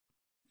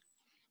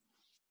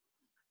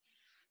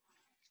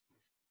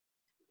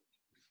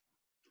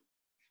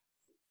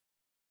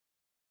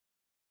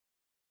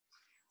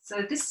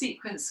So this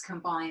sequence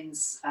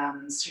combines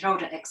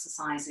shoulder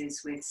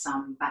exercises with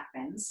some back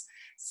bends.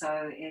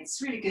 So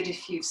it's really good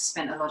if you've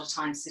spent a lot of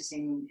time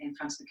sitting in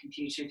front of the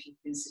computer, if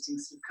you've been sitting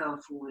sort of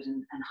curled forward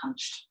and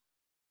hunched.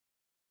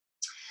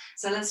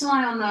 So let's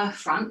lie on the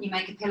front. You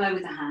make a pillow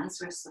with the hands,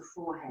 rest the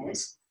forehead.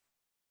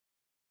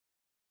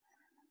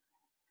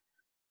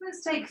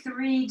 Let's take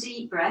 3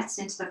 deep breaths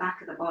into the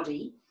back of the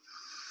body.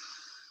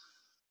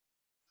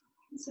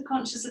 So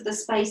conscious of the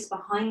space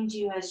behind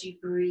you as you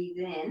breathe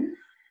in.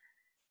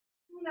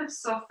 Kind of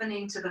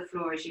softening to the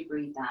floor as you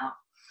breathe out.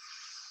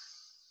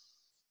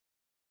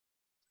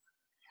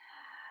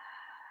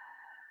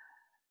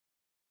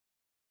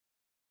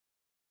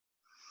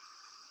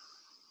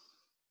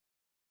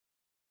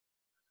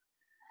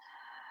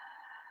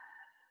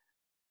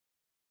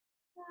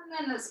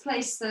 And then let's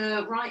place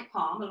the right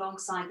palm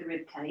alongside the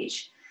rib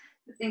cage.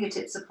 The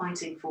fingertips are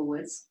pointing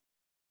forwards.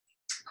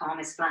 Palm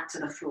is flat to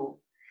the floor.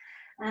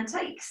 And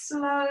take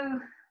slow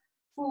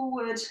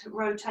forward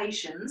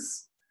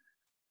rotations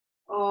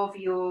of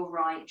your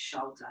right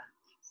shoulder.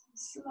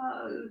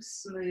 Slow,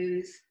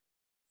 smooth,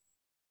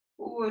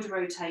 forward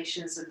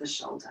rotations of the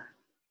shoulder.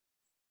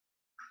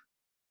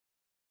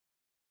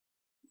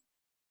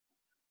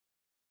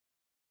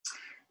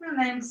 And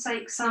then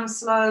take some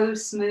slow,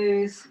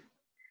 smooth,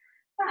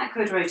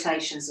 backward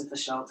rotations of the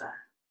shoulder.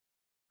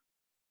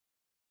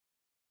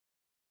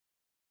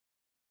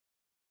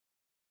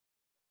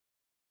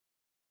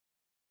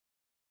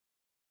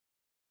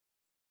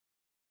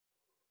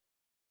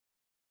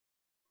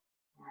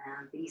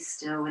 And be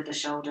still with the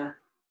shoulder.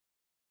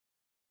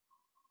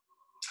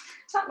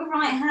 Tuck the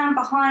right hand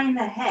behind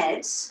the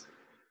head,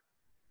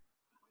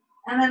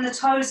 and then the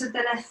toes of the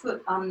left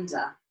foot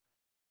under.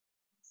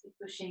 So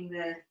pushing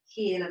the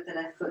heel of the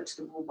left foot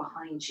to the wall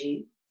behind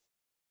you.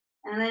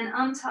 And then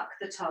untuck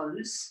the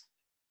toes.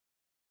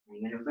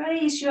 You're going to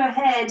raise your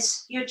head,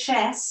 your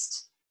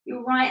chest,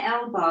 your right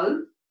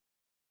elbow,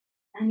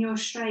 and your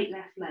straight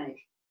left leg.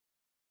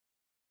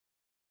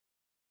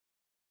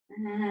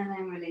 And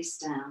then release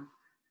down.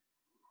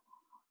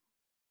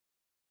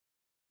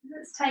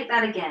 Let's take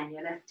that again.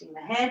 You're lifting the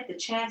head, the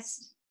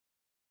chest,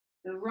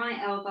 the right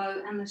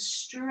elbow, and the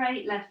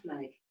straight left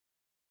leg.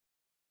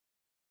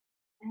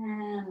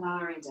 And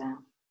lowering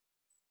down.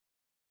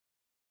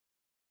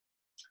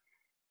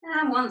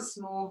 And once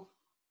more.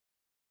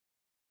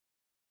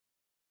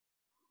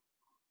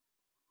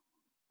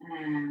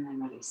 And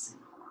then releasing.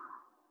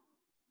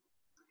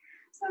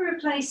 So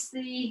replace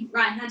the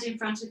right hand in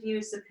front of you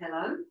as the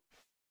pillow.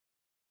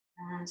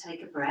 And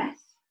take a breath.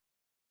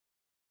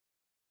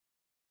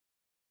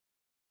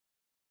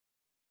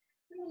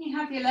 And then you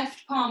have your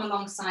left palm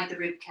alongside the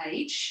rib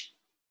cage.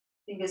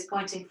 Fingers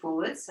pointing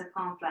forwards, so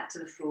palm flat to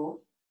the floor.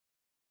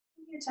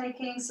 And you're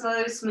taking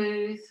slow,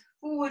 smooth,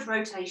 forward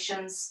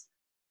rotations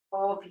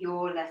of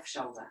your left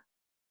shoulder.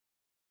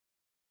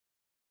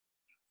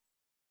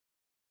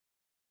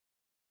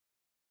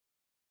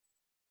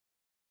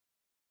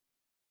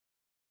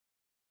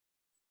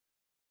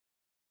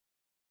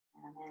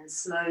 And then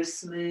slow,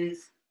 smooth,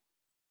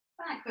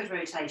 backward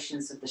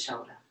rotations of the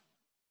shoulder.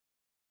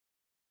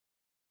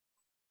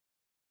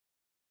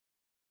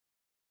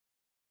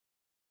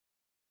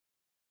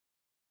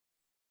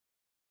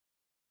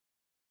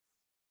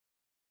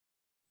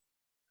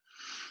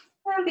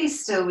 And be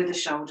still with the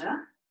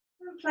shoulder.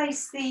 And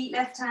place the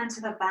left hand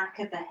to the back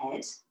of the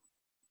head.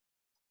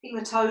 Keep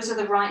the toes of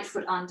the right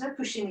foot under,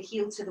 pushing the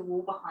heel to the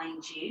wall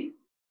behind you.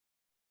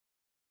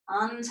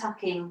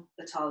 Untucking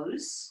the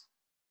toes.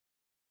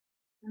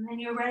 And then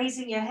you're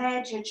raising your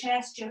head, your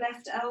chest, your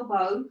left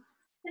elbow,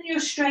 and your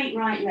straight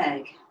right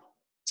leg.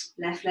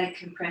 Left leg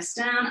can press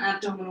down,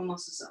 abdominal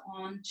muscles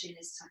are on, chin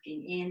is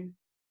tucking in,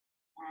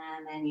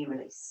 and then you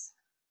release.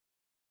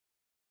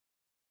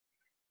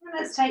 And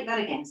let's take that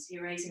again. So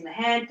you're raising the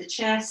head, the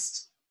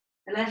chest,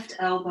 the left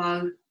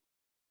elbow,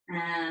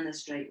 and the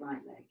straight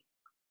right leg.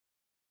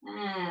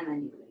 And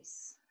then you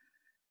release.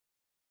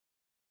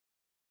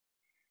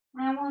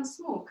 And once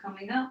more,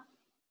 coming up.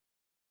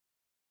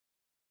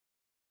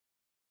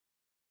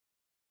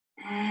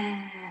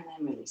 And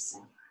then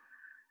releasing.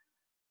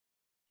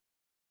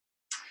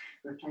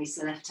 Replace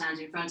the left hand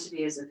in front of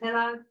you as a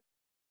pillow.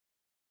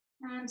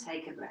 And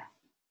take a breath.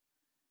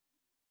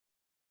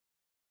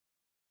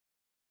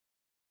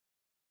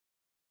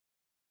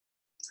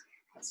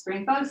 Let's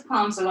bring both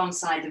palms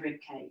alongside the rib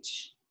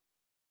cage.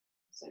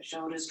 So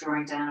shoulders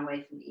drawing down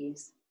away from the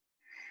ears.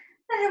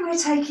 And we're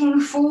taking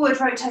forward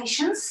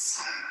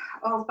rotations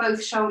of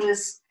both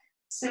shoulders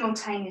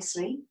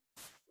simultaneously.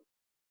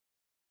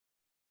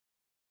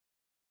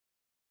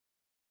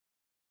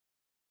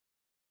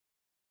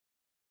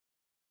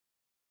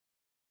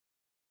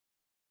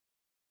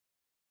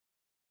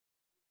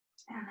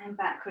 And then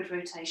backward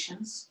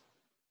rotations.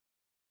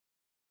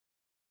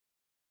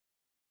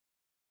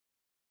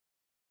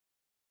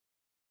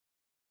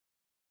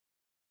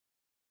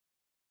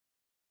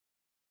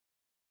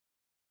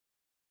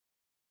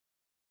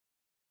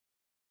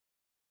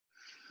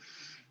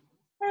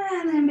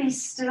 And then be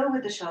still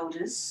with the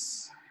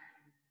shoulders.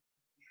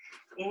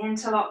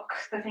 Interlock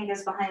the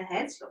fingers behind the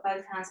head, so you've got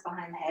both hands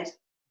behind the head.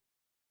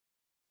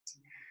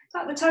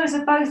 Tuck the toes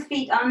of both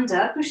feet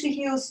under, push the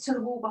heels to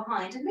the wall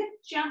behind, and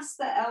lift just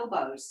the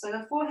elbows. So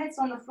the forehead's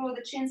on the floor,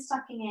 the chin's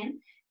tucking in,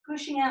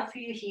 pushing out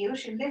through your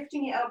heels. You're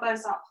lifting your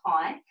elbows up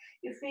high.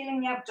 You're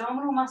feeling the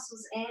abdominal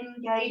muscles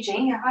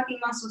engaging. You're hugging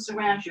muscles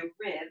around your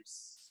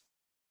ribs.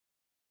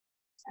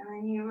 And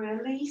then you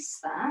release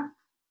that.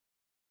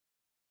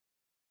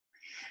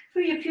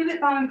 Through your pubic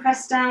bone,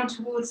 press down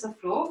towards the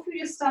floor. Through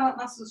your stomach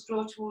muscles,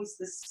 draw towards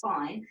the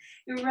spine.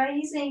 You're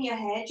raising your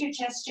head, your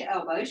chest, your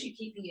elbows. You're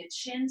keeping your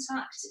chin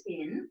tucked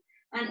in.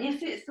 And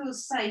if it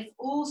feels safe,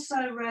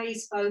 also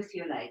raise both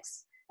your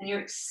legs. And you're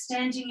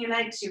extending your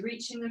legs. You're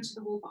reaching them to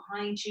the wall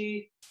behind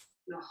you.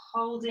 You're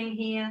holding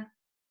here.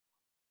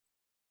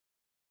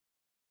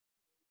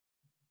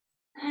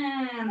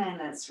 And then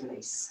let's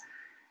release.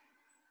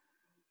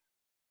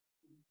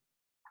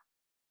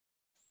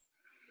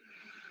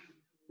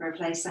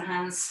 Replace the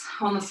hands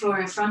on the floor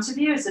in front of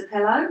you as a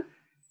pillow.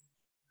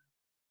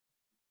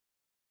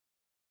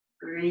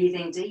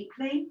 Breathing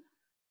deeply.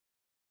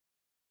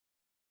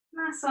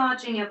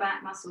 Massaging your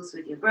back muscles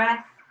with your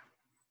breath.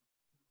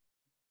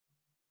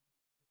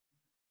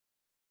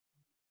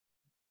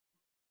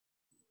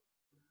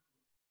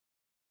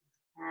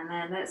 And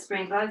then let's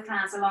bring both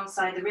hands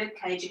alongside the rib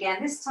cage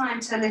again, this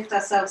time to lift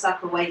ourselves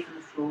up away from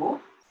the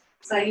floor.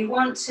 So you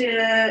want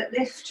to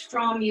lift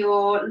from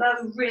your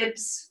low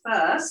ribs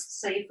first.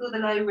 So you feel the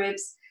low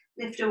ribs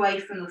lift away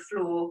from the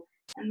floor,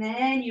 and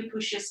then you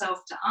push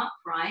yourself to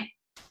upright.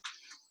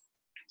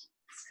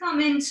 Let's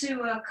come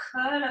into a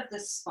curl of the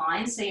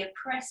spine. So you're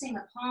pressing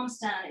the palms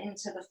down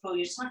into the floor.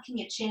 You're tucking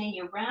your chin in,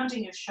 you're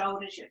rounding your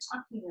shoulders, you're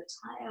tucking your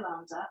tail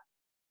under.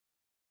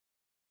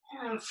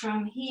 And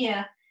from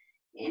here,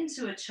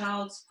 into a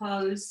child's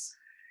pose.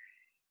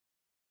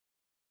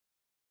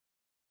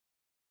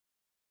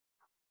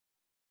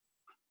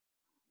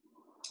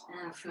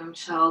 And from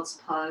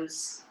child's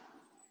pose,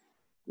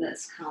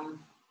 let's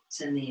come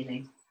to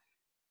kneeling.